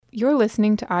You're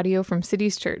listening to audio from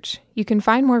Cities Church. You can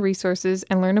find more resources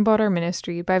and learn about our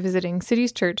ministry by visiting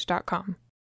citieschurch.com.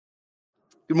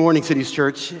 Good morning, Cities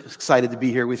Church. Excited to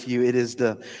be here with you. It is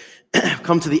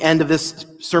come to the end of this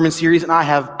sermon series, and I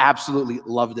have absolutely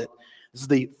loved it. This is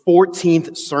the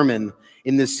 14th sermon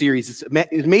in this series. It's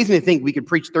amazing to think we could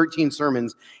preach 13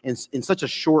 sermons in such a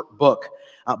short book.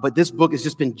 But this book has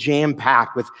just been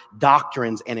jam-packed with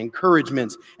doctrines and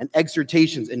encouragements and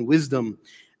exhortations and wisdom.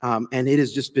 And it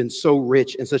has just been so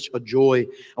rich and such a joy.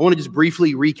 I want to just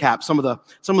briefly recap some of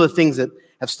the things that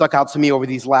have stuck out to me over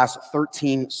these last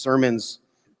 13 sermons.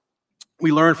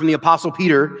 We learned from the Apostle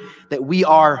Peter that we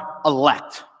are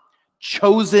elect,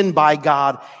 chosen by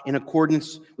God in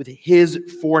accordance with his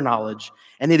foreknowledge.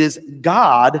 And it is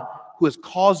God who has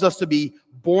caused us to be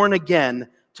born again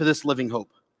to this living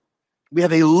hope. We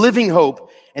have a living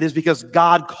hope, and it is because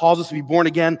God calls us to be born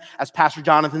again. As Pastor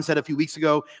Jonathan said a few weeks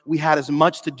ago, we had as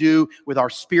much to do with our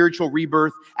spiritual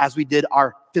rebirth as we did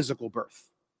our physical birth.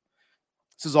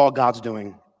 This is all God's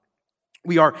doing.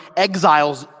 We are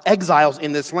exiles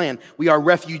in this land. We are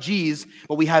refugees,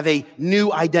 but we have a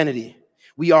new identity.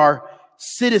 We are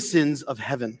citizens of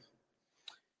heaven.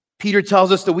 Peter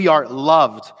tells us that we are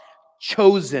loved,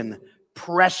 chosen,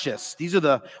 precious. These are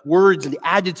the words and the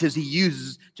adjectives he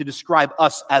uses to describe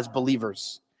us as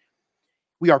believers.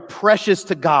 We are precious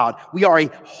to God. We are a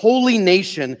holy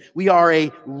nation. We are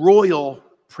a royal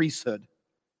priesthood.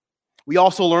 We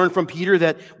also learn from Peter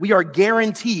that we are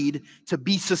guaranteed to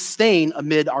be sustained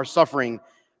amid our suffering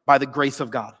by the grace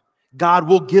of God. God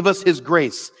will give us his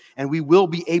grace, and we will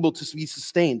be able to be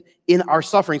sustained in our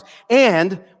sufferings.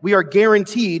 And we are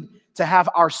guaranteed to have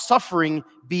our suffering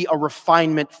be a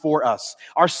refinement for us.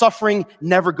 Our suffering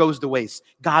never goes to waste.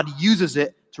 God uses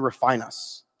it to refine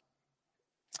us.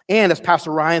 And as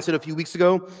Pastor Ryan said a few weeks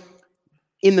ago,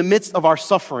 in the midst of our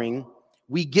suffering,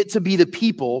 we get to be the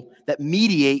people that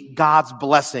mediate God's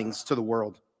blessings to the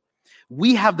world.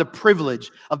 We have the privilege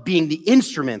of being the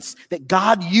instruments that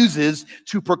God uses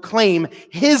to proclaim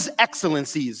his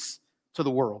excellencies to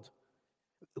the world.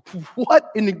 What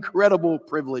an incredible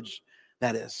privilege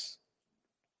that is.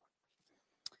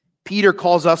 Peter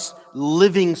calls us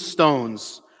living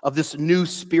stones of this new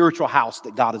spiritual house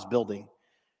that God is building.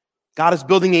 God is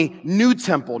building a new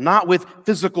temple, not with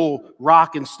physical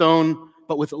rock and stone,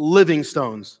 but with living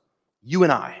stones. You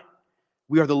and I,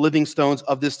 we are the living stones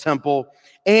of this temple.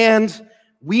 And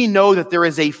we know that there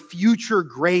is a future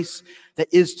grace that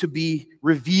is to be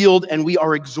revealed, and we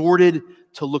are exhorted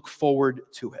to look forward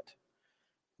to it.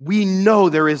 We know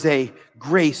there is a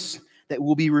grace that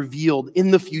will be revealed in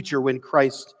the future when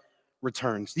Christ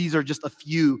returns. These are just a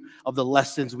few of the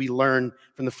lessons we learn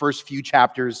from the first few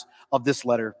chapters of this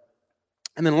letter.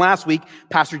 And then last week,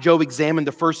 Pastor Joe examined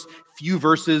the first few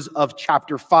verses of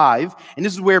chapter 5. And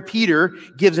this is where Peter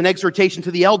gives an exhortation to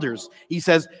the elders. He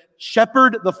says,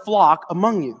 shepherd the flock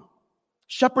among you.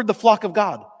 Shepherd the flock of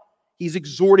God. He's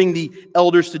exhorting the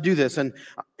elders to do this. And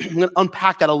I'm going to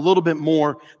unpack that a little bit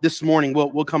more this morning.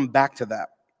 We'll come back to that.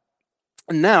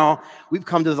 And now we've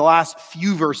come to the last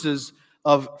few verses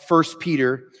of 1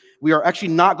 Peter. We are actually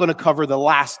not going to cover the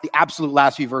absolute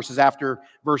last few verses after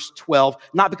verse 12,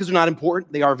 not because they're not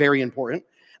important. They are very important.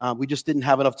 We just didn't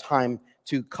have enough time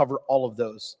to cover all of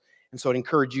those. And so I'd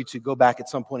encourage you to go back at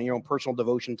some point in your own personal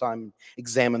devotion time and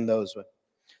examine those. But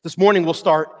this morning we'll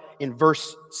start in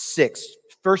verse 6.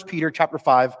 1 Peter chapter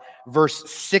 5,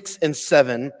 verse 6 and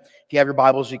 7. If you have your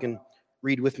Bibles, you can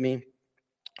read with me.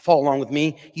 Follow along with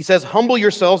me. He says, humble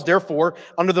yourselves, therefore,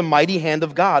 under the mighty hand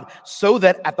of God, so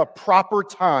that at the proper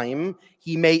time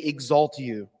he may exalt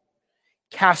you,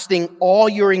 casting all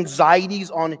your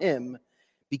anxieties on him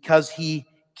because he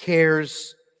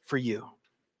cares for you.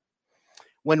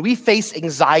 When we face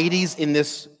anxieties in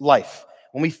this life,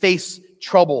 when we face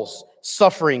troubles,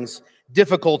 sufferings,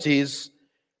 difficulties,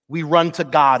 we run to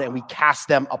God and we cast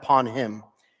them upon him.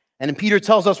 And then Peter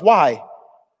tells us why.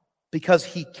 Because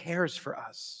he cares for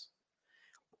us.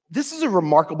 This is a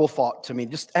remarkable thought to me,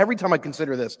 just every time I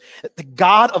consider this. The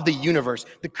God of the universe,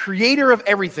 the creator of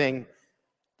everything,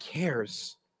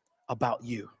 cares about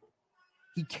you.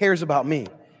 He cares about me.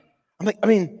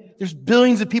 There's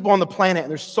billions of people on the planet, and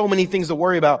there's so many things to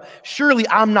worry about. Surely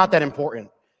I'm not that important.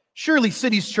 Surely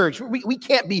Cities Church, we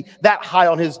can't be that high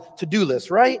on his to-do list,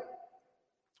 right?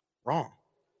 Wrong.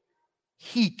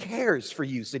 He cares for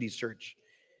you, Cities Church.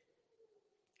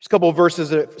 There's a couple of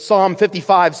verses. Psalm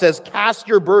 55 says, cast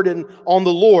your burden on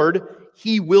the Lord,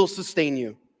 he will sustain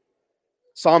you.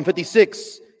 Psalm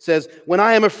 56 says, when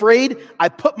I am afraid, I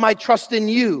put my trust in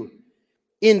you.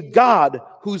 In God,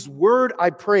 whose word I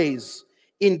praise.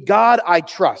 In God I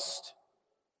trust.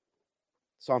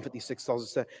 Psalm 56 tells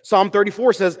us that. Psalm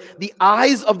 34 says, the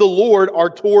eyes of the Lord are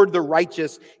toward the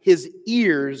righteous, his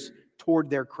ears toward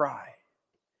their cry.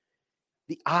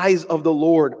 The eyes of the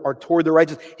Lord are toward the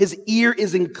righteous. His ear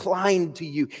is inclined to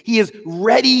you. He is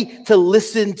ready to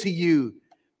listen to you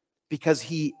because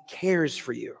he cares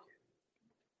for you.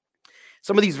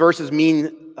 Some of these verses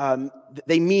mean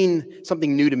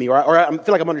something new to me, or I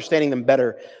feel like I'm understanding them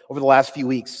better over the last few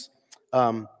weeks.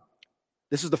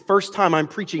 This is the first time I'm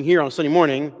preaching here on Sunday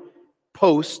morning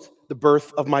post the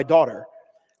birth of my daughter,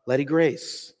 Letty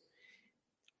Grace.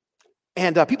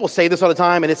 And people say this all the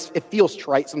time, and it feels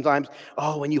trite sometimes.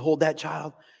 Oh, when you hold that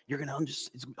child, you're going to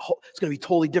understand. It's going to be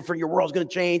totally different. Your world's going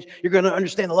to change. You're going to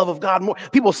understand the love of God more.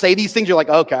 People say these things. You're like,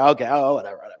 okay, oh,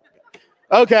 whatever.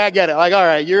 Okay, I get it. Like, all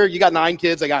right, you got 9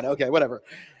 kids. I got it. Okay, whatever.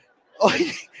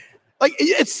 Like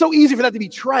it's so easy for that to be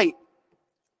trite.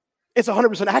 It's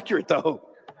 100% accurate, though.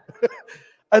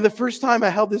 And the first time I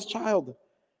held this child,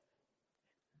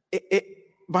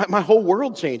 my whole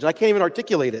world changed. I can't even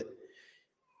articulate it.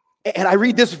 And I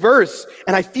read this verse,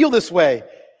 and I feel this way.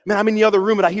 Man, I'm in the other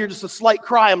room, and I hear just a slight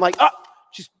cry. I'm like,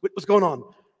 what's going on?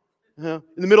 In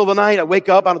the middle of the night, I wake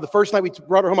up. The first night we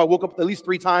brought her home, I woke up at least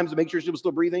 3 times to make sure she was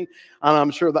still breathing. And I'm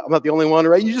sure that I'm not the only one,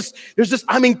 right?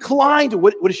 I'm inclined to,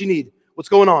 what does she need? What's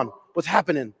going on? What's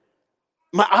happening?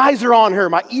 My eyes are on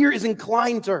her. My ear is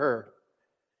inclined to her.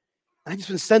 I've just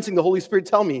been sensing the Holy Spirit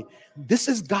tell me, this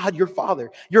is God, your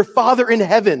Father in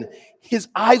heaven. His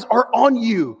eyes are on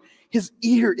you. His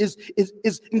ear is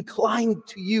inclined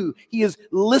to you. He is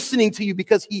listening to you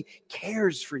because he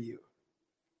cares for you.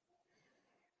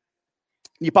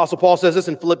 The Apostle Paul says this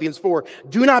in Philippians 4.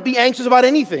 Do not be anxious about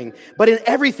anything, but in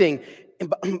everything,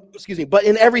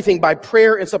 by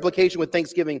prayer and supplication with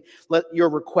thanksgiving, let your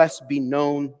requests be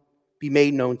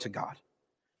made known to God.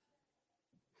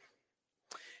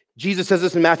 Jesus says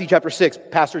this in Matthew chapter 6.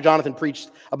 Pastor Jonathan preached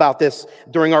about this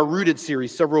during our Rooted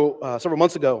series several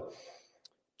months ago.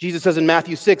 Jesus says in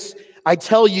Matthew 6, I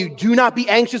tell you, do not be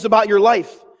anxious about your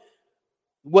life,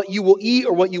 what you will eat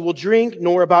or what you will drink,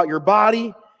 nor about your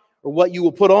body or what you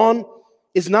will put on.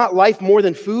 Is not life more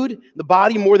than food, the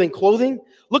body more than clothing?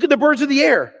 Look at the birds of the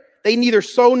air. They neither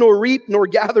sow nor reap nor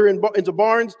gather into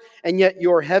barns, and yet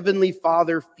your heavenly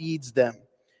Father feeds them.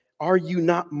 Are you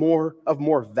not of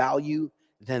more value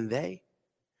than they?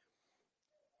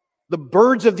 The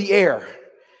birds of the air,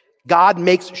 God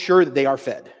makes sure that they are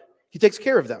fed. He takes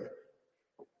care of them.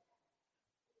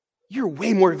 You're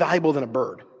way more valuable than a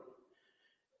bird.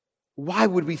 Why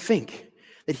would we think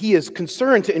that he is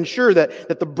concerned to ensure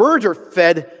that the birds are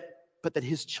fed, but that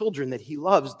his children that he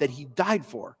loves, that he died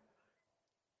for,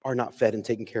 are not fed and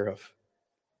taken care of?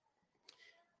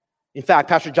 In fact,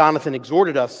 Pastor Jonathan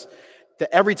exhorted us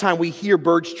that every time we hear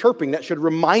birds chirping, that should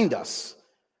remind us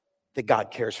that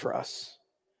God cares for us.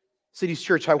 Cities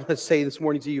Church, I want to say this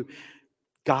morning to you,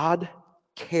 God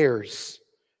cares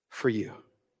for you.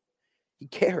 He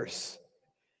cares.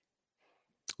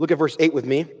 Look at verse 8 with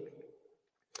me.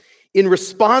 In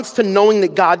response to knowing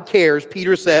that God cares,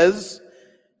 Peter says,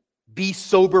 be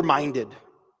sober-minded,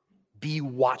 be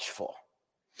watchful.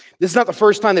 This is not the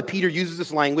first time that Peter uses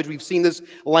this language. We've seen this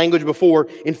language before.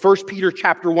 In 1 Peter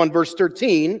chapter 1, verse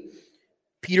 13,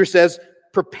 Peter says,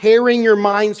 preparing your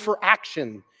minds for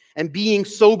action and being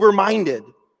sober-minded.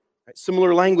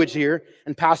 Similar language here.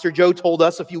 And Pastor Joe told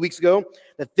us a few weeks ago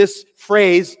that this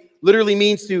phrase literally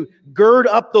means to gird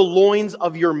up the loins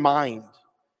of your mind.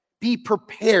 Be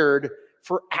prepared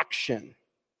for action.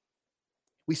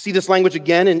 We see this language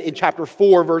again in chapter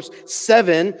 4, verse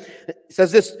 7. It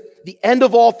says this, the end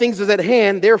of all things is at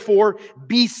hand, therefore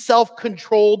be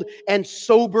self-controlled and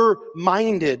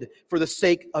sober-minded for the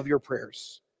sake of your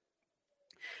prayers.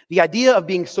 The idea of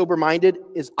being sober-minded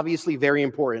is obviously very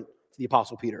important to the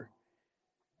Apostle Peter.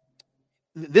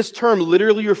 This term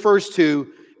literally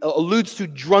alludes to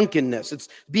drunkenness. It's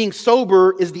being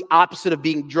sober is the opposite of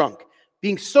being drunk.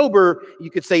 Being sober,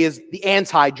 you could say, is the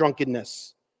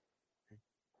anti-drunkenness.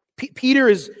 Peter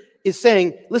is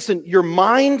saying, listen, your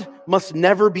mind must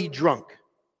never be drunk.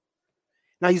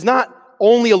 Now, he's not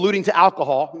only alluding to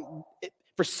alcohol.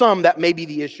 For some, that may be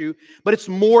the issue, but it's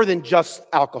more than just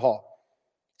alcohol.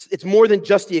 It's more than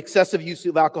just the excessive use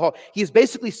of alcohol. He is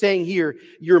basically saying here,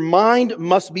 your mind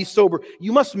must be sober.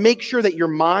 You must make sure that your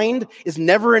mind is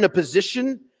never in a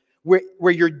position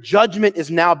where your judgment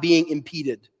is now being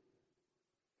impeded.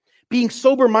 Being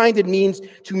sober-minded means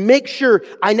to make sure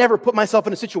I never put myself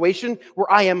in a situation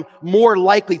where I am more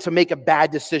likely to make a bad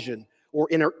decision or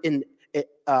an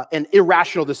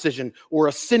irrational decision or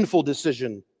a sinful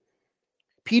decision.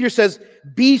 Peter says,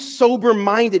 be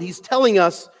sober-minded. He's telling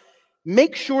us,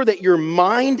 make sure that your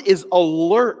mind is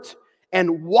alert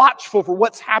and watchful for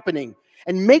what's happening.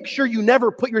 And make sure you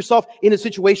never put yourself in a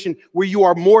situation where you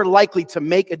are more likely to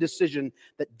make a decision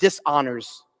that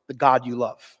dishonors the God you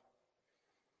love.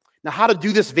 Now, how to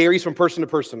do this varies from person to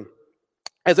person.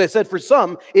 As I said, for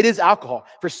some, it is alcohol.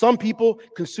 For some people,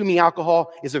 consuming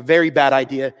alcohol is a very bad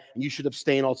idea, and you should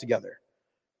abstain altogether.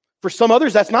 For some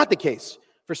others, that's not the case.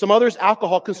 For some others,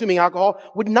 consuming alcohol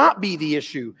would not be the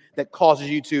issue that causes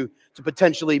you to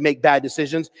potentially make bad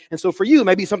decisions. And so for you, it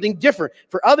might be something different.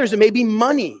 For others, it may be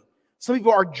money. Some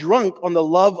people are drunk on the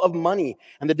love of money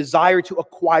and the desire to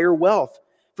acquire wealth.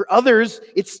 For others,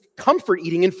 it's comfort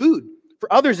eating and food.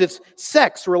 For others, it's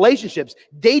sex, relationships,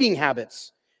 dating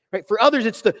habits. Right? For others,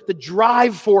 it's the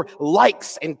drive for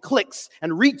likes and clicks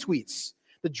and retweets,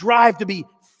 the drive to be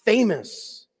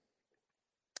famous.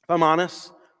 If I'm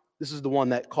honest, this is the one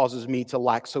that causes me to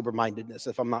lack sober-mindedness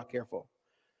if I'm not careful.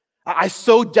 I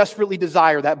so desperately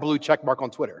desire that blue check mark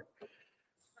on Twitter.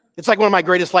 It's like one of my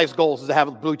greatest life's goals is to have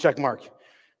a blue check mark.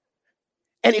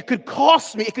 And it could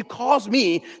cause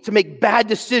me to make bad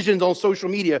decisions on social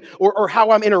media or how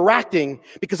I'm interacting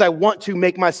because I want to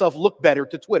make myself look better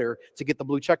to Twitter to get the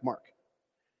blue check mark.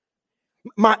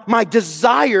 My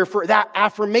desire for that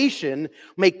affirmation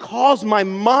may cause my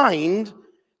mind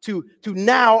to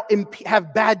now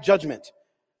have bad judgment.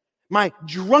 My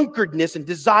drunkardness and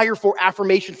desire for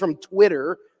affirmation from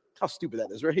Twitter, how stupid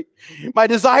that is, right? My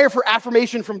desire for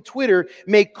affirmation from Twitter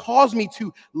may cause me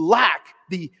to lack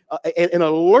an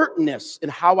alertness in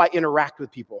how I interact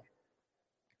with people.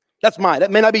 That's mine. That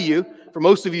may not be you. For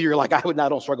most of you, you're like, I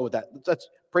don't struggle with that. That's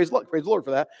praise the Lord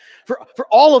for that. For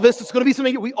all of us, it's going to be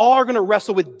something we all are going to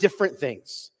wrestle with different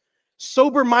things.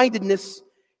 Sober-mindedness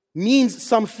means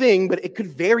something, but it could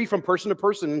vary from person to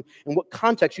person and what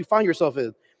context you find yourself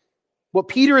in. What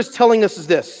Peter is telling us is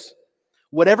this: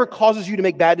 whatever causes you to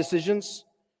make bad decisions,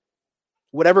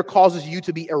 whatever causes you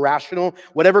to be irrational,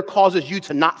 whatever causes you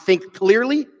to not think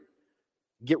clearly,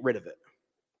 get rid of it.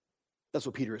 That's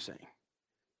what Peter is saying.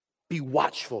 Be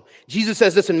watchful. Jesus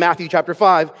says this in Matthew chapter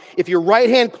 5. If your right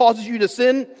hand causes you to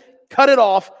sin, cut it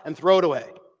off and throw it away.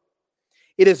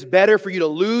 It is better for you to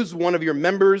lose one of your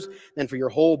members than for your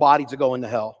whole body to go into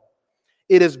hell.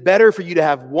 It is better for you to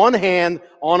have one hand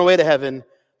on the way to heaven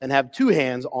than have two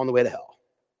hands on the way to hell.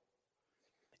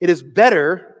 It is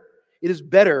better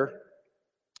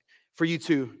for you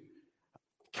to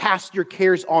cast your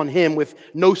cares on him with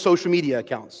no social media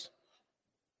accounts.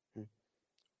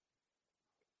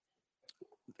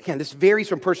 Again, this varies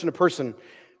from person to person.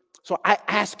 So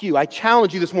I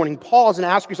challenge you this morning, pause and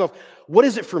ask yourself, what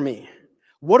is it for me?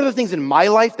 What are the things in my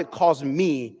life that cause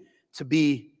me to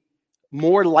be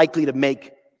more likely to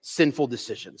make sinful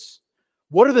decisions?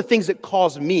 What are the things that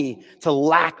cause me to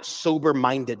lack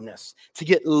sober-mindedness, to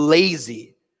get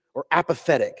lazy or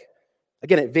apathetic?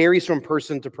 Again, it varies from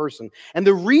person to person. And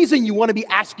the reason you want to be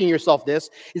asking yourself this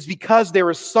is because there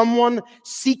is someone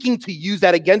seeking to use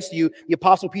that against you. The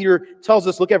Apostle Peter tells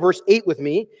us, look at verse 8 with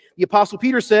me. The Apostle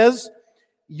Peter says,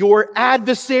 your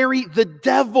adversary, the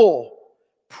devil,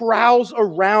 prowls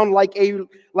around like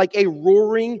a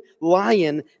roaring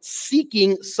lion,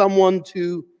 seeking someone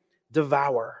to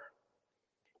devour.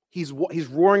 He's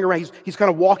roaring around. He's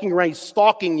kind of walking around. He's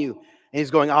stalking you. And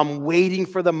he's going, I'm waiting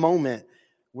for the moment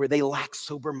where they lack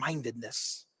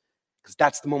sober-mindedness, because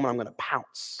that's the moment I'm going to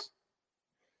pounce.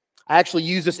 I actually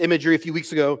used this imagery a few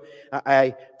weeks ago.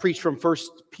 I preached from 1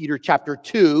 Peter chapter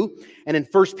 2. And in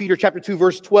 1 Peter chapter 2,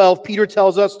 verse 12, Peter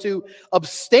tells us to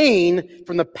abstain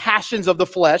from the passions of the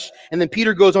flesh. And then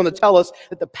Peter goes on to tell us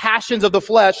that the passions of the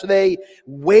flesh, they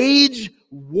wage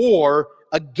war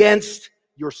against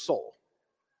your soul.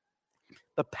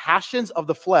 The passions of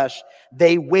the flesh,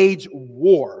 they wage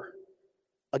war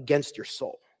against your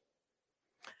soul.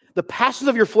 The passions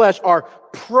of your flesh are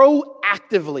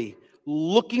proactively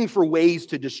looking for ways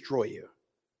to destroy you.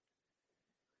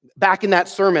 Back in that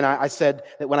sermon, I said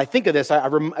that when I think of this,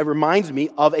 it reminds me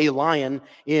of a lion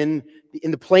in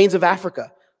the plains of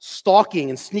Africa, stalking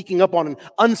and sneaking up on an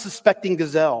unsuspecting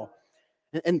gazelle.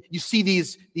 And you see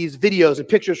these videos and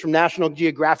pictures from National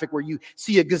Geographic where you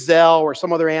see a gazelle or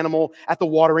some other animal at the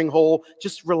watering hole,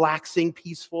 just relaxing,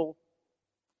 peaceful.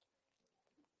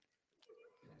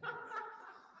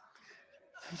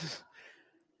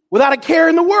 Without a care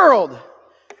in the world.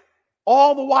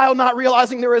 All the while not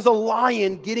realizing there is a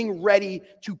lion getting ready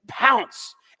to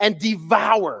pounce and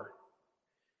devour.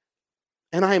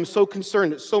 And I am so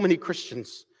concerned that so many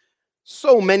Christians,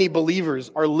 so many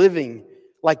believers are living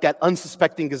like that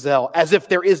unsuspecting gazelle, as if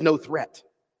there is no threat.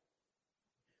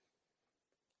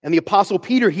 And the Apostle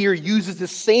Peter here uses the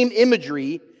same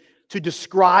imagery to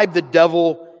describe the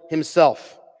devil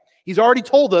himself. He's already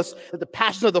told us that the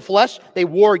passions of the flesh, they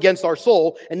war against our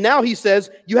soul. And now he says,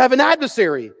 you have an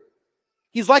adversary.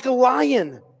 He's like a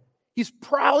lion. He's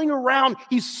prowling around.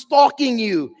 He's stalking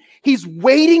you. He's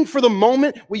waiting for the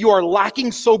moment where you are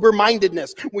lacking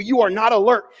sober-mindedness, where you are not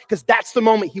alert, because that's the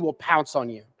moment he will pounce on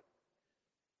you.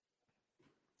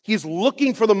 He's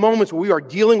looking for the moments where we are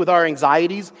dealing with our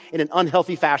anxieties in an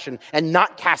unhealthy fashion and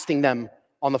not casting them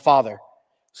on the Father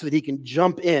so that he can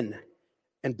jump in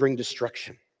and bring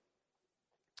destruction.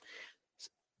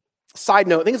 Side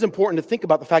note, I think it's important to think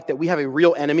about the fact that we have a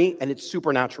real enemy and it's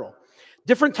supernatural.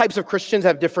 Different types of Christians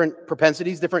have different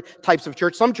propensities, different types of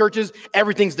church. Some churches,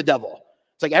 everything's the devil.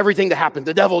 It's like everything that happened,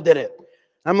 the devil did it.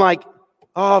 I'm like,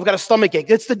 oh, I've got a stomach ache.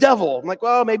 It's the devil. I'm like,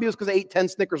 well, maybe it was because I ate 10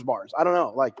 Snickers bars. I don't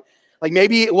know. Like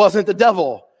maybe it wasn't the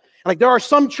devil. Like there are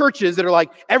some churches that are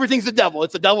like, everything's the devil.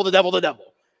 It's the devil, the devil, the devil.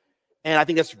 And I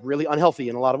think that's really unhealthy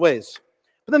in a lot of ways.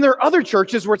 But then there are other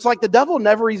churches where it's like the devil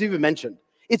never is even mentioned.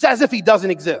 It's as if he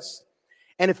doesn't exist.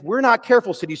 And if we're not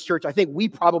careful, Cities Church, I think we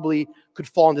probably could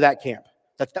fall into that camp.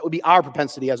 That would be our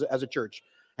propensity as a church.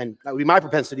 And that would be my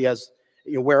propensity as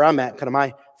where I'm at, kind of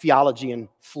my theology and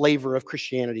flavor of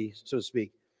Christianity, so to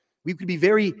speak.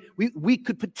 We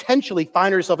could potentially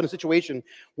find ourselves in a situation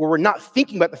where we're not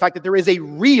thinking about the fact that there is a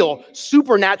real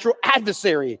supernatural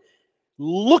adversary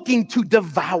looking to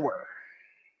devour.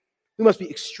 We must be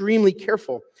extremely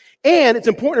careful. And it's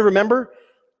important to remember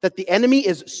that the enemy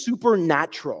is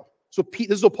supernatural. So this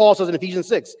is what Paul says in Ephesians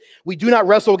 6. We do not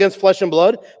wrestle against flesh and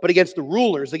blood, but against the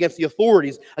rulers, against the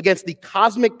authorities, against the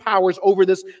cosmic powers over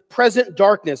this present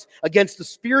darkness, against the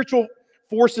spiritual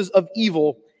forces of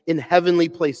evil in heavenly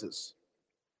places.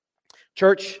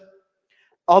 Church,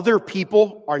 other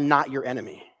people are not your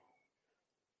enemy.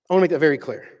 I want to make that very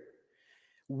clear.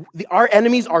 Our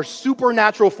enemies are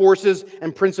supernatural forces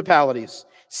and principalities.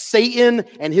 Satan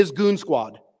and his goon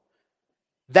squad.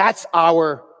 That's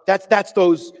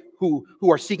those who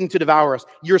are seeking to devour us.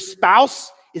 Your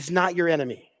spouse is not your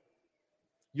enemy.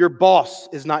 Your boss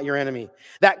is not your enemy.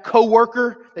 That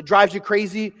coworker that drives you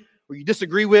crazy, or you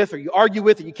disagree with, or you argue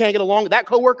with, or you can't get along with, that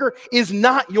coworker is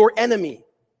not your enemy.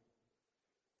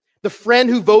 The friend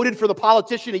who voted for the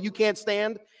politician that you can't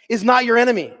stand is not your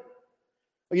enemy.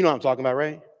 You know what I'm talking about,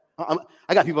 right?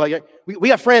 I got people like, we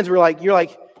have friends who are like, your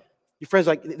friends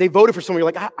like, they voted for someone,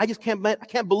 you're like, I just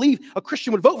can't believe a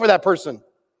Christian would vote for that person.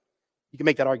 You can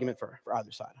make that argument for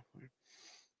either side.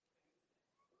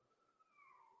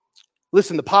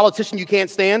 Listen, the politician you can't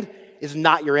stand is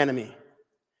not your enemy.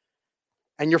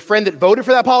 And your friend that voted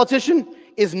for that politician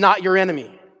is not your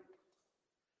enemy.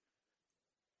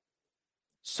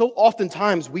 So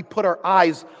oftentimes we put our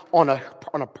eyes on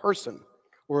a person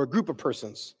or a group of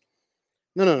persons.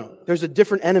 No. There's a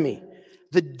different enemy.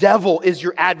 The devil is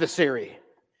your adversary.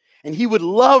 And he would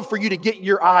love for you to get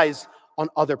your eyes on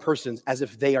other persons as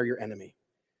if they are your enemy.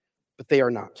 But they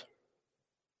are not.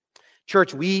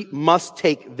 Church, we must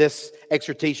take this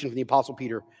exhortation from the Apostle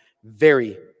Peter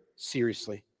very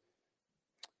seriously.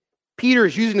 Peter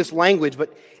is using this language,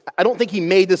 but I don't think he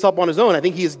made this up on his own. I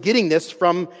think he is getting this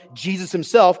from Jesus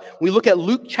himself. When we look at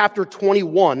Luke chapter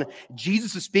 21,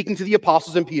 Jesus is speaking to the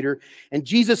apostles and Peter, and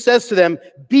Jesus says to them,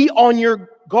 be on your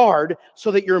guard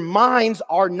so that your minds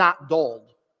are not dulled.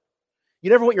 You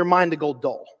never want your mind to go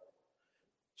dull.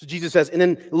 So Jesus says, and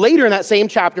then later in that same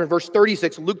chapter, in verse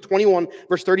 36, Luke 21,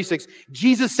 verse 36,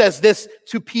 Jesus says this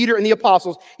to Peter and the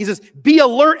apostles. He says, be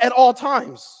alert at all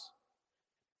times,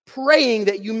 praying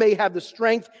that you may have the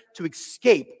strength to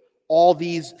escape all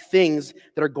these things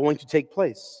that are going to take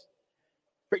place.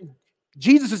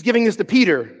 Jesus is giving this to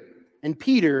Peter, and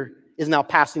Peter is now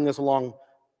passing this along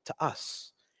to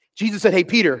us. Jesus said, hey,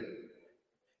 Peter,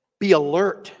 be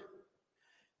alert,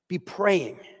 be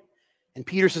praying. And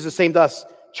Peter says the same to us.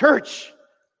 Church,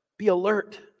 be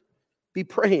alert, be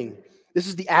praying. This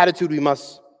is the attitude we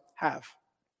must have.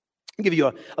 I'll give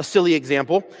you a silly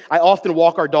example. I often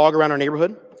walk our dog around our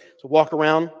neighborhood. So walk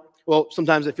around. Well,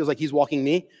 sometimes it feels like he's walking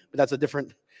me, but that's a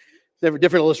different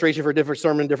illustration for a different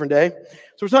sermon, different day.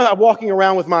 So sometimes I'm walking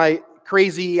around with my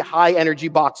crazy high energy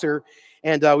boxer,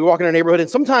 and we walk in our neighborhood, and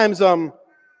sometimes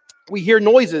we hear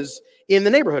noises in the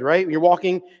neighborhood, right? When you're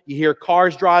walking, you hear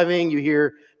cars driving, you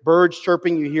hear birds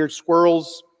chirping, you hear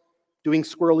squirrels doing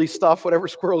squirrely stuff, whatever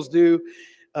squirrels do.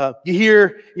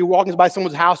 You're walking by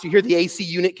someone's house, you hear the AC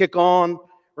unit kick on,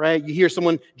 right? You hear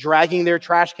someone dragging their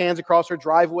trash cans across their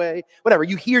driveway, whatever.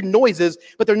 You hear noises,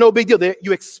 but they're no big deal.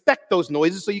 You expect those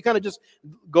noises, so you kind of just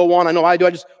go on. I know I do. I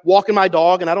just walk in my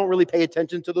dog, and I don't really pay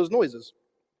attention to those noises.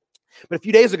 But a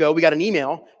few days ago, we got an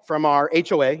email from our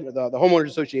HOA, the Homeowners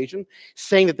Association,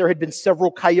 saying that there had been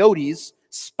several coyotes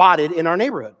spotted in our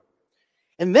neighborhood.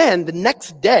 And then the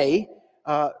next day,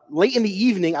 late in the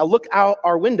evening, I look out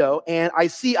our window and I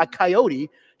see a coyote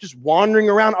just wandering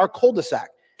around our cul-de-sac.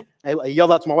 I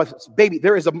yelled out to my wife, baby,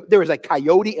 there is a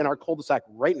coyote in our cul-de-sac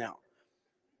right now.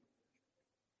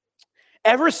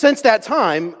 Ever since that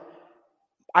time,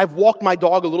 I've walked my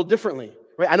dog a little differently.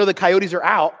 Right? I know the coyotes are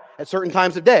out at certain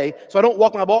times of day, so I don't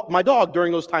walk my dog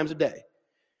during those times of day.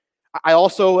 I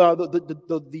also,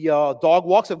 the dog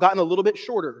walks have gotten a little bit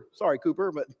shorter. Sorry,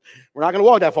 Cooper, but we're not going to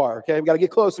walk that far, okay? We've got to get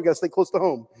close. We've got to stay close to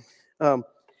home.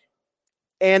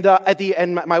 At the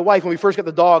end, my wife, when we first got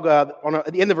the dog,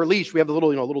 at the end of her leash, we have the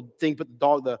little thing, put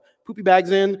the poopy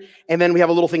bags in, and then we have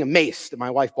a little thing of mace that my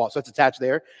wife bought, so it's attached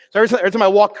there. So every time I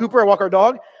walk Cooper, I walk our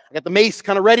dog, I got the mace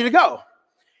kind of ready to go.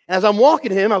 And as I'm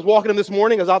walking him, I was walking him this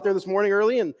morning, I was out there this morning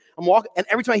early, and I'm walking, and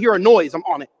every time I hear a noise, I'm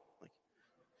on it.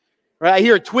 Right? I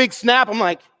hear a twig snap, I'm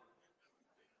like,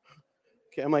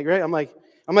 okay, I'm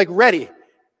like ready,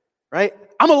 right?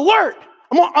 I'm alert,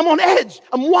 I'm on edge,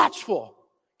 I'm watchful,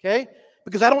 okay?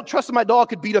 Because I don't trust that my dog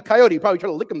could beat a coyote. He'd probably try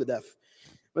to lick him to death.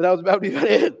 But that would be about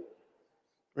it,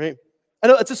 right? I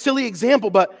know it's a silly example,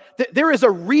 but there is a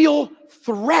real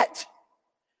threat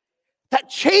that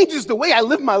changes the way I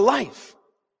live my life.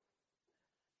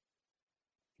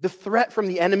 The threat from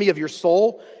the enemy of your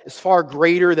soul is far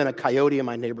greater than a coyote in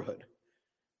my neighborhood.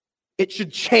 It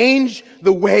should change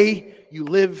the way you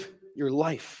live your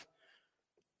life.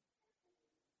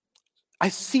 I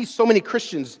see so many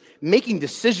Christians making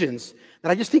decisions that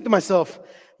I just think to myself,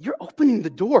 you're opening the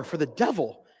door for the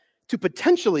devil to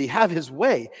potentially have his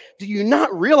way. Do you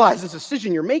not realize this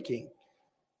decision you're making?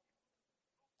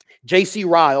 J.C.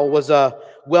 Ryle was a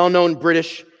well-known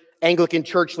British Anglican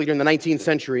church leader in the 19th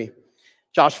century.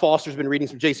 Josh Foster's been reading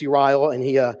some J.C. Ryle, and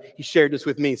he shared this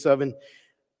with me, so I've been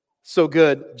so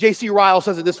good. J.C. Ryle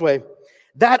says it this way: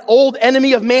 that old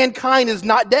enemy of mankind is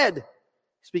not dead.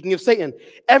 Speaking of Satan,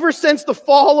 ever since the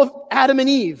fall of Adam and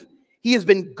Eve, he has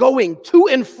been going to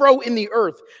and fro in the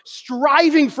earth,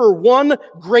 striving for one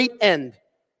great end,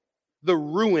 the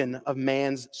ruin of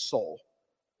man's soul.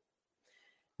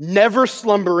 Never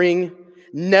slumbering,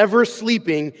 never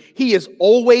sleeping, he is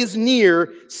always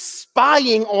near,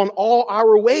 spying on all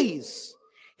our ways.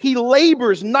 He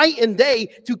labors night and day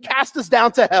to cast us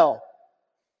down to hell.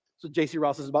 So J.C.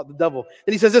 Ryle says about the devil.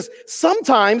 And he says this: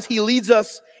 sometimes he leads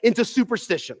us into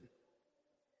superstition.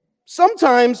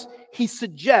 Sometimes he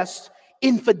suggests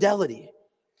infidelity.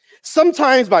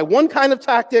 Sometimes by one kind of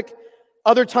tactic,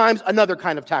 other times another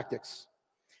kind of tactics.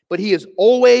 But he is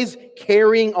always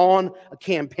carrying on a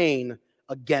campaign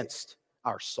against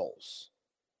our souls.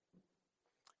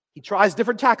 He tries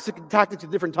different tactics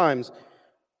at different times,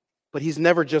 but he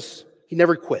never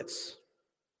quits.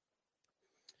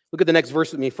 Look at the next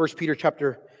verse with me, 1 Peter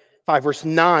chapter 5, verse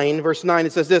 9. Verse 9,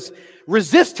 it says this: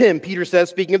 resist him, Peter says,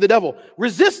 speaking of the devil.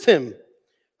 Resist him,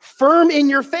 firm in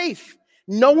your faith,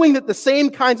 knowing that the same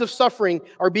kinds of suffering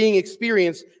are being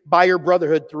experienced by your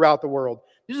brotherhood throughout the world.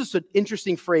 This is an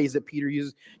interesting phrase that Peter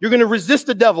uses. You're going to resist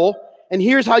the devil, and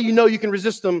here's how you know you can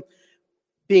resist him: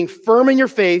 being firm in your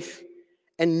faith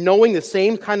and knowing the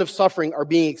same kind of suffering are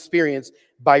being experienced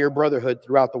by your brotherhood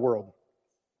throughout the world.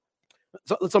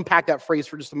 So let's unpack that phrase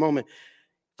for just a moment.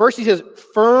 First, he says,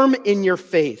 firm in your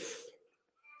faith.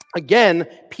 Again,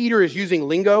 Peter is using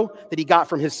lingo that he got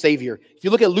from his Savior. If you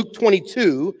look at Luke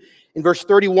 22, in verse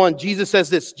 31, Jesus says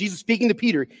this, Jesus speaking to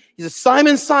Peter, he says,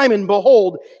 Simon, Simon,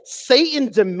 behold, Satan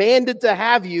demanded to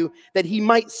have you that he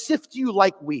might sift you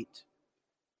like wheat.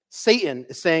 Satan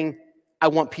is saying, I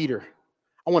want Peter.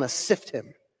 I want to sift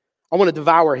him. I want to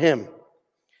devour him.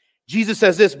 Jesus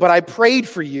says this, but I prayed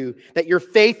for you that your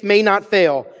faith may not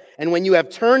fail. And when you have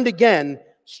turned again,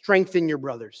 strengthen your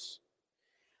brothers.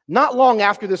 Not long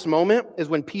after this moment is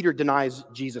when Peter denies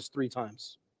Jesus 3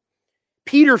 times.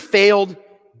 Peter failed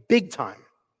big time.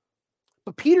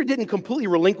 But Peter didn't completely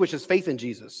relinquish his faith in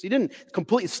Jesus. He didn't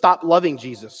completely stop loving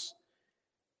Jesus.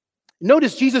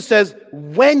 Notice Jesus says,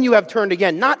 when you have turned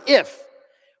again, not if.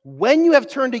 When you have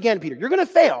turned again, Peter, you're going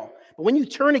to fail. But when you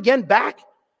turn again back,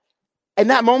 in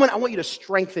that moment, I want you to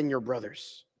strengthen your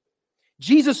brothers.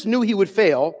 Jesus knew he would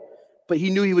fail, but he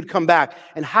knew he would come back.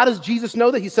 And how does Jesus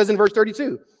know that? He says in verse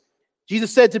 32,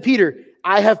 Jesus said to Peter,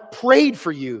 I have prayed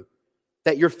for you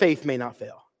that your faith may not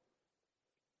fail.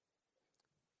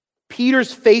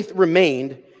 Peter's faith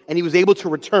remained, and he was able to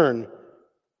return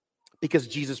because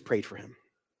Jesus prayed for him.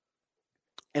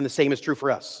 And the same is true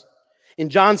for us. In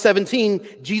John 17,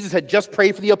 Jesus had just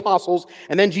prayed for the apostles,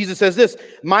 and then Jesus says this,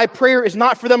 my prayer is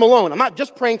not for them alone. I'm not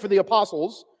just praying for the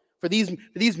apostles, for these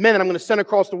men that I'm going to send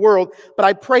across the world, but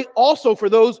I pray also for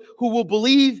those who will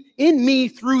believe in me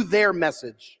through their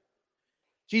message.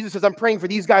 Jesus says, I'm praying for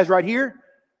these guys right here,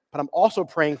 but I'm also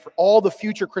praying for all the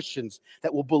future Christians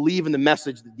that will believe in the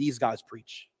message that these guys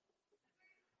preach.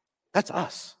 That's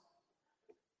us.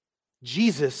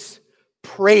 Jesus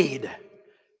prayed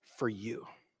for you.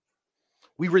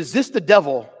 We resist the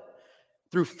devil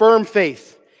through firm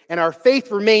faith, and our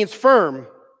faith remains firm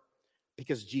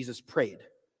because Jesus prayed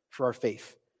for our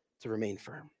faith to remain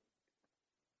firm.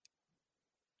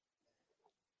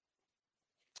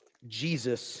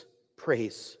 Jesus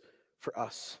prays for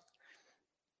us.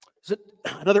 So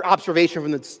another observation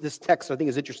from this text I think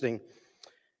is interesting.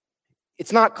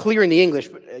 It's not clear in the English,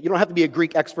 but you don't have to be a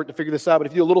Greek expert to figure this out. But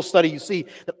if you do a little study, you see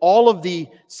that all of the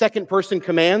second person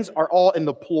commands are all in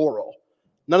the plural.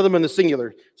 None of them in the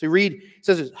singular. So you read, it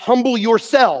says, humble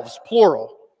yourselves,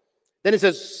 plural. Then it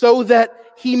says, so that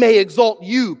he may exalt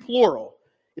you, plural.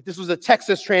 If this was a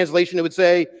Texas translation, it would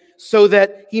say, so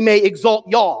that he may exalt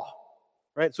y'all.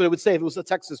 Right? So it would say if it was a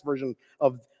Texas version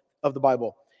of the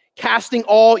Bible. Casting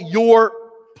all your,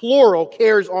 plural,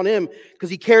 cares on him because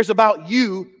he cares about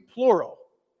you, plural.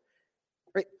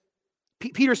 Right?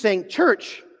 Peter's saying,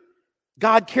 church,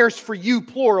 God cares for you,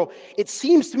 plural. It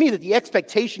seems to me that the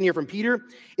expectation here from Peter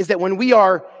is that when we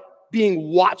are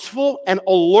being watchful and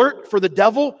alert for the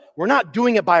devil, we're not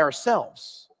doing it by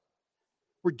ourselves.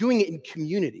 We're doing it in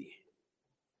community.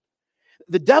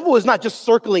 The devil is not just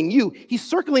circling you. He's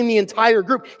circling the entire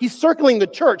group. He's circling the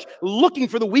church, looking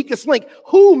for the weakest link.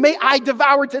 Who may I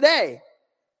devour today?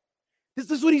 This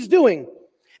is what he's doing.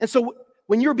 And so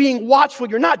when you're being watchful,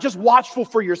 you're not just watchful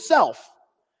for yourself.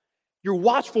 You're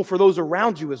watchful for those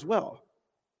around you as well.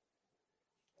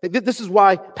 This is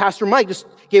why Pastor Mike just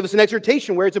gave us an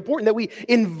exhortation where it's important that we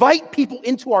invite people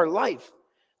into our life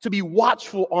to be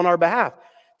watchful on our behalf.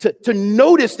 To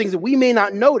notice things that we may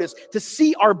not notice, to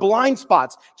see our blind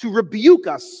spots, to rebuke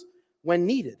us when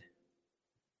needed.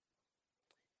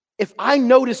 If I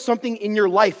notice something in your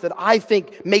life that I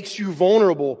think makes you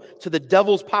vulnerable to the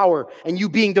devil's power and you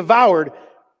being devoured,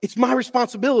 it's my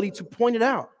responsibility to point it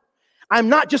out. I'm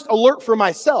not just alert for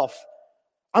myself,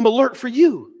 I'm alert for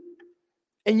you.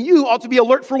 And you ought to be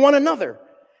alert for one another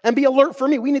and be alert for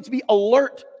me. We need to be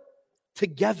alert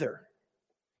together.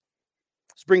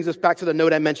 This brings us back to the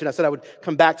note I mentioned. I said I would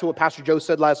come back to what Pastor Joe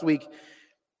said last week.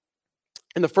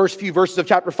 In the first few verses of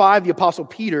chapter 5, the Apostle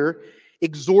Peter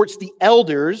exhorts the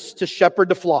elders to shepherd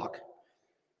the flock.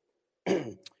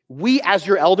 We, as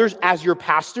your elders, as your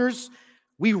pastors,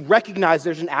 we recognize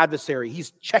there's an adversary.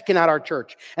 He's checking out our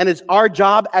church. And it's our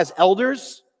job as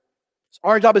elders,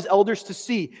 to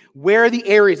see where are the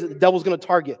areas that the devil's going to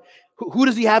target. Who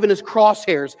does he have in his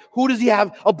crosshairs? Who does he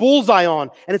have a bullseye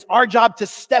on? And it's our job to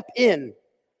step in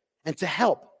and to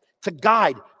help, to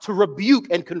guide, to rebuke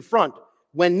and confront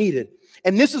when needed.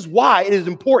 And this is why it is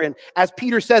important, as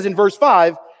Peter says in verse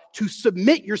 5, to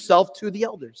submit yourself to the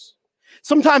elders.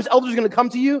 Sometimes elders are going to come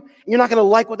to you and you're not going to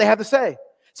like what they have to say.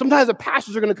 Sometimes the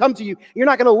pastors are going to come to you and you're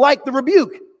not going to like the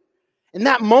rebuke. In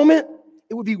that moment,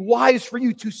 it would be wise for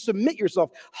you to submit yourself,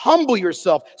 humble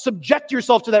yourself, subject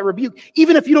yourself to that rebuke,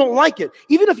 even if you don't like it,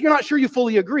 even if you're not sure you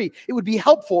fully agree. It would be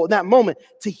helpful in that moment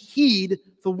to heed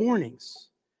the warnings.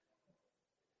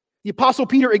 The Apostle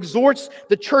Peter exhorts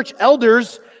the church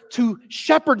elders to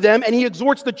shepherd them, and he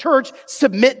exhorts the church,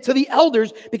 submit to the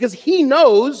elders, because he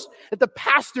knows that the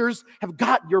pastors have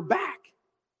got your back.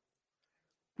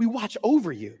 We watch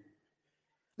over you.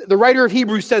 The writer of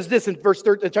Hebrews says this in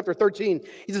chapter 13.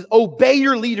 He says, obey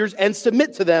your leaders and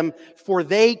submit to them, for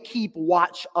they keep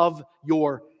watch of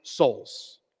your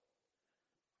souls.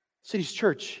 Cities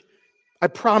Church, I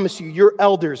promise you, your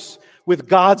elders, with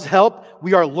God's help,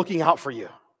 we are looking out for you.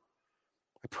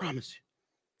 I promise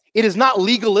you. It is not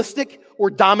legalistic or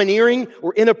domineering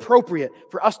or inappropriate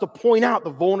for us to point out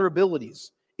the vulnerabilities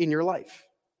in your life.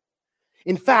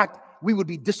 In fact, we would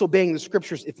be disobeying the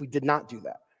scriptures if we did not do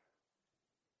that.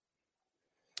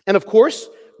 And of course,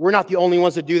 we're not the only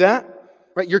ones that do that,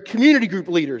 right? Your community group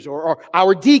leaders or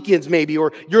our deacons maybe,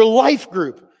 or your life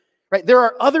group, right? There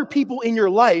are other people in your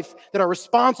life that are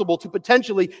responsible to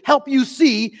potentially help you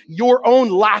see your own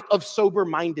lack of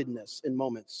sober-mindedness in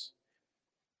moments.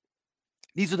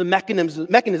 These are the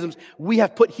mechanisms we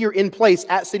have put here in place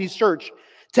at Cities Church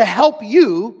to help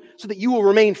you so that you will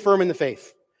remain firm in the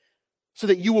faith, so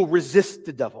that you will resist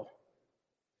the devil.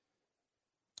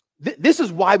 This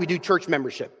is why we do church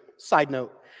membership. Side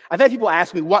note. I've had people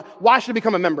ask me, why should I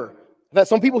become a member? I've had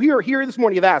some people here this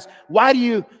morning have asked, why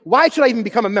should I even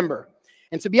become a member?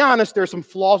 And to be honest, there are some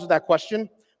flaws with that question,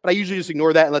 but I usually just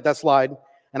ignore that and let that slide,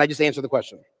 and I just answer the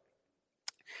question.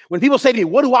 When people say to me,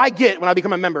 what do I get when I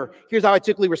become a member? Here's how I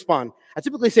typically respond. I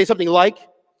typically say something like,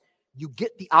 you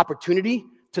get the opportunity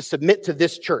to submit to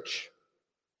this church.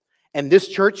 And this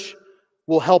church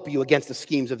will help you against the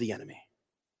schemes of the enemy.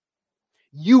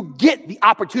 You get the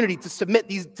opportunity to submit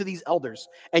to these elders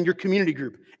and your community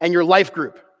group and your life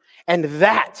group. And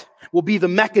that will be the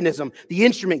mechanism, the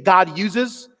instrument God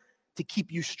uses to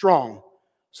keep you strong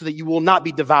so that you will not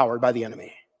be devoured by the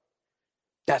enemy.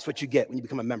 That's what you get when you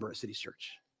become a member of Cities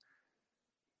Church.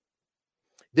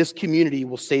 This community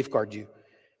will safeguard you.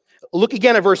 Look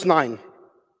again at verse 9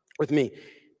 with me.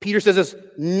 Peter says this,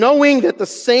 knowing that the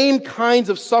same kinds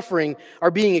of suffering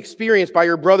are being experienced by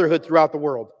your brotherhood throughout the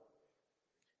world.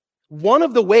 One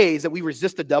of the ways that we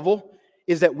resist the devil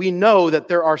is that we know that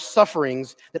there are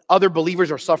sufferings that other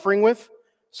believers are suffering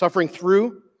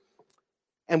through,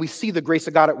 and we see the grace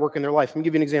of God at work in their life. Let me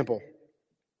give you an example.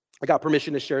 I got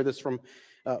permission to share this from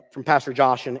Pastor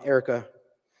Josh and Erica.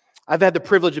 I've had the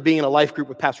privilege of being in a life group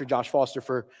with Pastor Josh Foster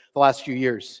for the last few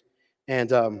years.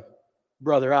 And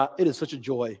brother, it is such a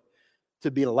joy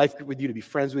to be in a life group with you, to be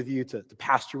friends with you, to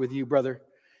pastor with you, brother.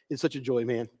 It's such a joy,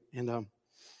 man. And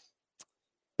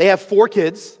they have 4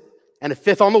 kids and a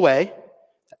 5th on the way.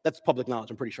 That's public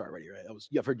knowledge. I'm pretty sure already, right?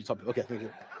 I've heard you talk. Okay, thank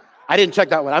you. I didn't check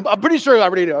that one. I'm pretty sure I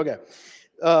already knew. Okay.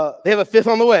 They have a 5th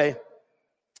on the way.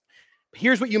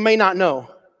 Here's what you may not know.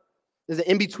 There's an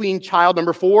in-between child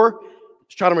number 4,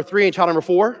 child number 3, and child number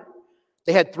 4.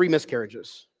 They had 3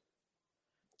 miscarriages.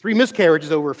 3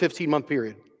 miscarriages over a 15-month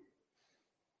period.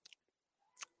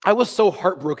 I was so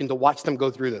heartbroken to watch them go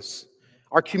through this.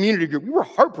 Our community group, we were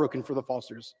heartbroken for the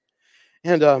Fosters.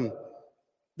 And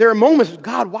there are moments,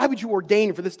 God, why would you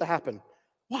ordain for this to happen?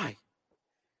 Why?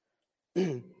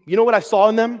 You know what I saw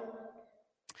in them?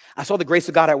 I saw the grace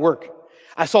of God at work.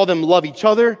 I saw them love each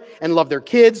other and love their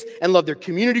kids and love their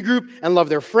community group and love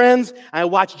their friends. I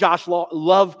watched Josh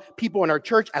love people in our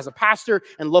church as a pastor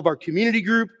and love our community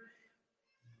group.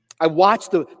 I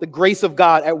watched the grace of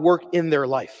God at work in their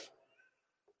life.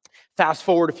 Fast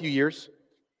forward a few years.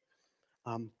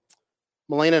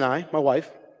 Melena and I, my wife,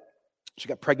 she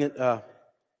got pregnant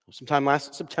sometime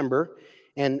last September.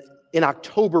 And in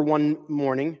October one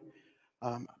morning,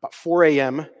 about 4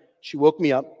 a.m., she woke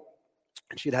me up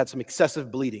and she had some excessive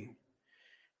bleeding.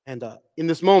 And in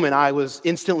this moment, I was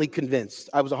instantly convinced.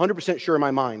 I was 100% sure in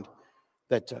my mind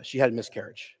that she had a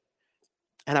miscarriage.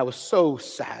 And I was so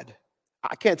sad.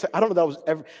 I don't know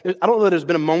that there's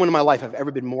been a moment in my life I've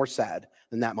ever been more sad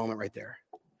than that moment right there.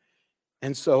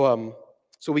 And so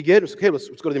we let's go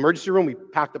to the emergency room. We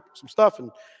packed up some stuff and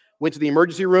went to the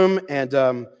emergency room. And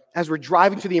as we're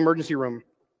driving to the emergency room,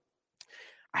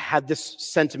 I had this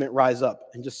sentiment rise up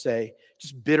and just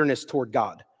bitterness toward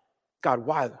God. God,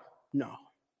 why? No.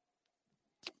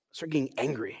 I start getting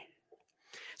angry.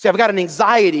 See, I've got an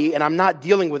anxiety and I'm not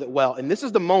dealing with it well. And this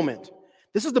is the moment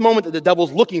that the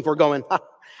devil's looking for, going, I'm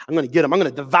going to get him. I'm going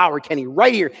to devour Kenny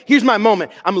right here. Here's my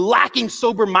moment. I'm lacking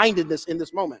sober-mindedness in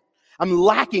this moment. I'm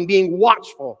lacking being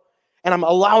watchful. And I'm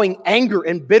allowing anger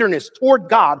and bitterness toward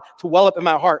God to well up in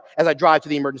my heart as I drive to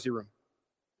the emergency room.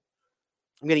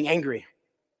 I'm getting angry.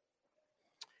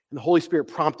 And the Holy Spirit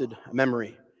prompted a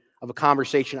memory of a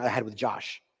conversation I had with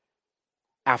Josh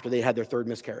after they had their 3rd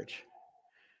miscarriage.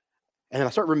 And then I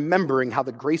start remembering how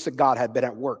the grace of God had been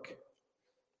at work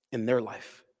in their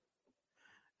life.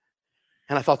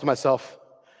 And I thought to myself,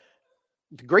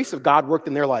 the grace of God worked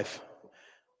in their life.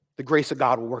 The grace of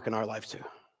God will work in our life too.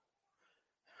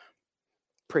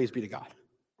 Praise be to God.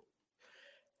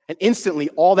 And instantly,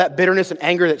 all that bitterness and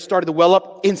anger that started to well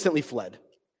up instantly fled.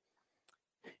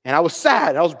 And I was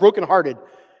sad. I was brokenhearted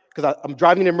because I'm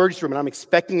driving in the emergency room and I'm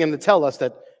expecting him to tell us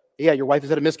that, yeah, your wife has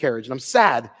had a miscarriage. And I'm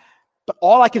sad. But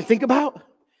all I can think about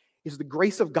is the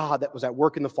grace of God that was at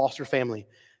work in the Foster family,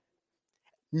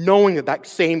 knowing that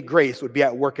same grace would be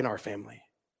at work in our family.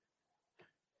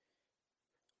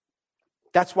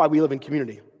 That's why we live in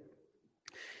community.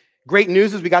 Great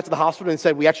news is we got to the hospital and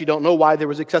said, we actually don't know why there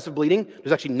was excessive bleeding.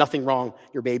 There's actually nothing wrong.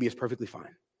 Your baby is perfectly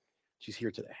fine. She's here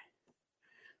today.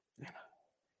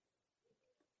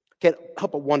 Can't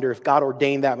help but wonder if God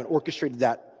ordained that and orchestrated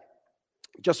that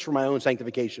just for my own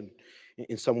sanctification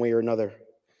in some way or another.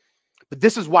 But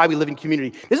this is why we live in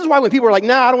community. This is why when people are like,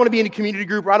 nah, I don't want to be in a community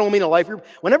group, or I don't want to be in a life group.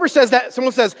 Whenever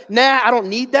someone says, nah, I don't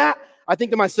need that, I think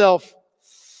to myself,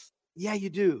 yeah, you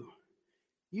do.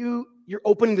 You're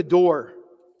opening the door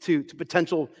to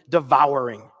potential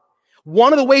devouring.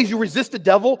 One of the ways you resist the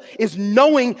devil is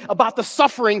knowing about the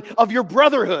suffering of your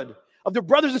brotherhood, of their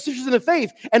brothers and sisters in the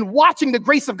faith, and watching the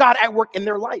grace of God at work in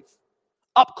their life,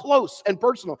 up close and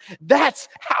personal. That's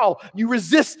how you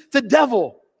resist the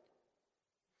devil.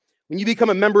 When you become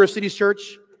a member of Cities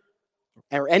Church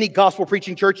or any gospel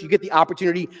preaching church, you get the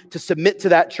opportunity to submit to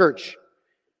that church,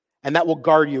 and that will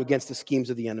guard you against the schemes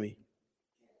of the enemy.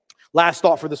 Last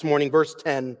thought for this morning, verse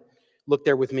 10. Look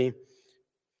there with me.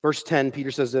 Verse 10,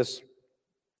 Peter says this,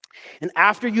 "And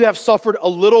after you have suffered a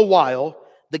little while,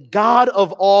 the God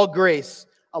of all grace,"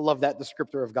 I love that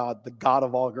descriptor of God, the God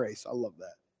of all grace. I love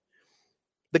that.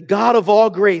 "The God of all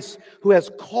grace, who has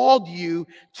called you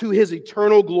to his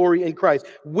eternal glory in Christ,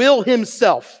 will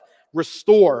himself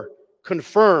restore,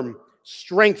 confirm,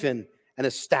 strengthen, and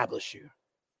establish you."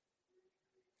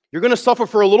 You're going to suffer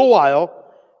for a little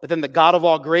while, but then the God of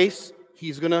all grace,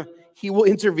 he will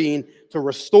intervene to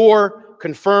restore,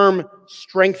 confirm,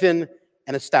 strengthen,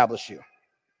 and establish you.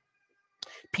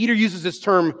 Peter uses this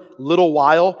term little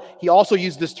while. He also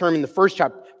used this term in the first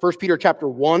Peter chapter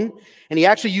 1, and he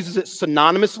actually uses it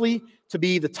synonymously to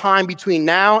be the time between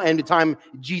now and the time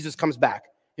Jesus comes back.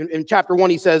 In chapter 1,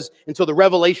 he says, until the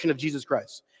revelation of Jesus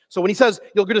Christ. So when he says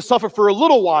you're going to suffer for a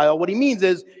little while, what he means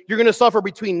is you're going to suffer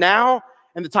between now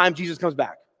and the time Jesus comes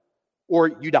back, or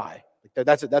you die.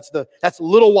 That's it. That's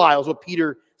little while is what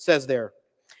Peter says there.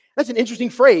 That's an interesting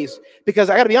phrase, because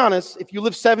I got to be honest, if you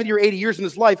live 70 or 80 years in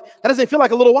this life, that doesn't feel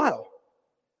like a little while.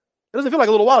 It doesn't feel like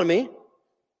a little while to me.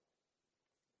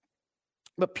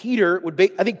 But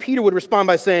I think Peter would respond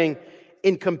by saying,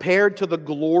 in compared to the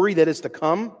glory that is to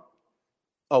come,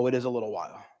 oh, it is a little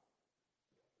while.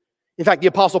 In fact, the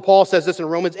Apostle Paul says this in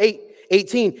Romans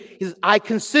 8:18. He says, "I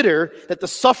consider that the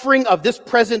suffering of this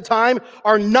present time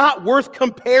are not worth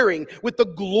comparing with the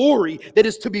glory that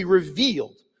is to be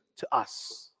revealed to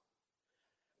us."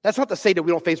 That's not to say that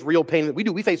we don't face real pain. We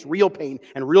do. We face real pain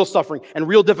and real suffering and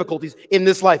real difficulties in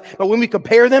this life. But when we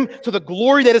compare them to the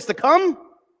glory that is to come,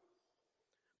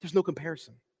 there's no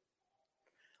comparison.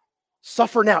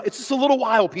 Suffer now. It's just a little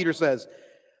while, Peter says.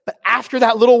 But after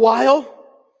that little while,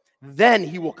 then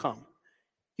he will come.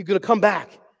 He's going to come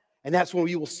back. And that's when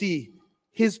we will see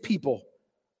his people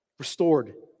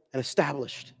restored and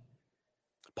established.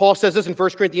 Paul says this in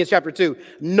 1 Corinthians chapter 2.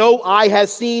 "No eye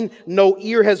has seen, no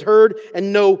ear has heard,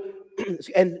 and no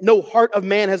heart of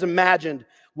man has imagined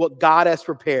what God has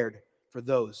prepared for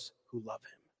those who love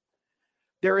him."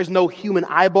 There is no human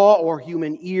eyeball or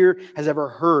human ear has ever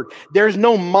heard. There's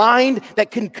no mind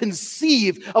that can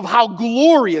conceive of how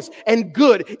glorious and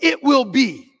good it will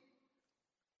be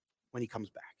when he comes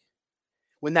back,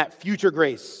 when that future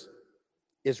grace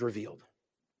is revealed.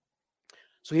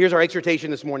 So here's our exhortation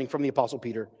this morning from the Apostle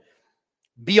Peter.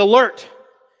 Be alert.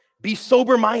 Be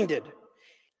sober-minded.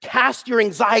 Cast your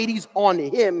anxieties on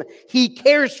him. He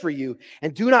cares for you.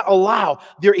 And do not allow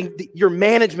your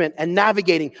management and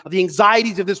navigating of the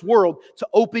anxieties of this world to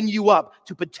open you up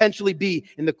to potentially be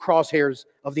in the crosshairs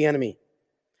of the enemy.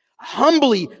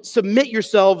 Humbly submit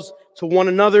yourselves to one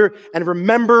another and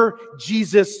remember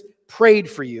Jesus prayed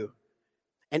for you.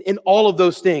 And in all of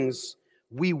those things,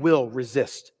 we will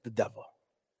resist the devil.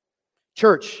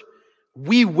 Church,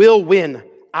 we will win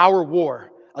our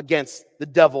war against the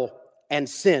devil and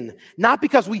sin. Not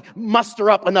because we muster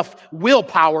up enough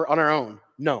willpower on our own.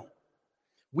 No.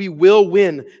 We will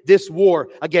win this war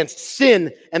against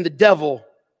sin and the devil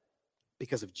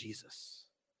because of Jesus.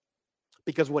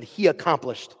 Because what he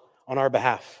accomplished on our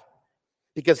behalf.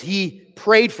 Because he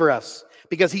prayed for us.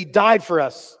 Because he died for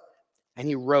us. And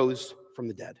he rose from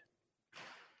the dead.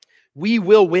 We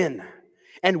will win.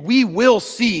 And we will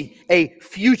see a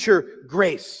future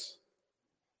grace.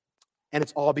 And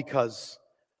it's all because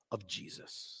of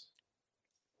Jesus.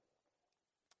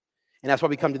 And that's why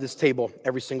we come to this table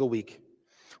every single week.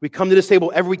 We come to this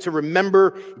table every week to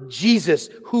remember Jesus,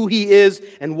 who he is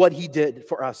and what he did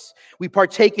for us. We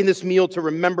partake in this meal to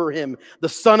remember him, the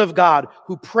Son of God,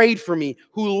 who prayed for me,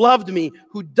 who loved me,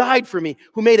 who died for me,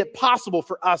 who made it possible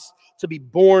for us to be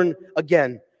born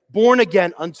again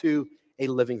unto a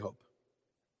living hope.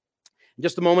 In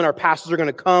just a moment, our pastors are going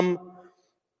to come.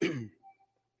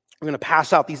 We're going to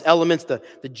pass out these elements, the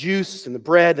juice and the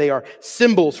bread. They are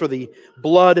symbols for the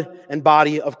blood and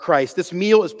body of Christ. This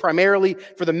meal is primarily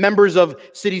for the members of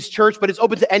Cities Church, but it's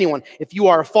open to anyone. If you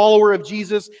are a follower of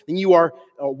Jesus, then you are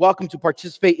welcome to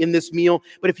participate in this meal.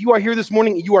 But if you are here this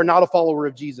morning and you are not a follower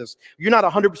of Jesus, you're not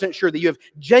 100% sure that you have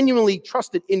genuinely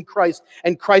trusted in Christ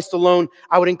and Christ alone,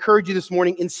 I would encourage you this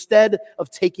morning, instead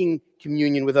of taking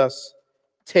communion with us,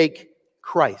 take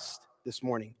Christ this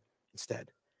morning instead.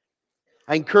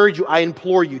 I encourage you, I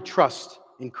implore you, trust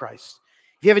in Christ.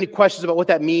 If you have any questions about what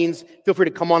that means, feel free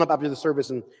to come on up after the service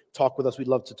and talk with us. We'd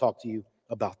love to talk to you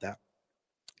about that.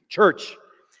 Church,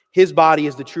 his body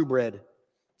is the true bread.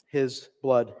 His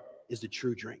blood is the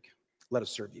true drink. Let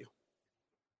us serve you.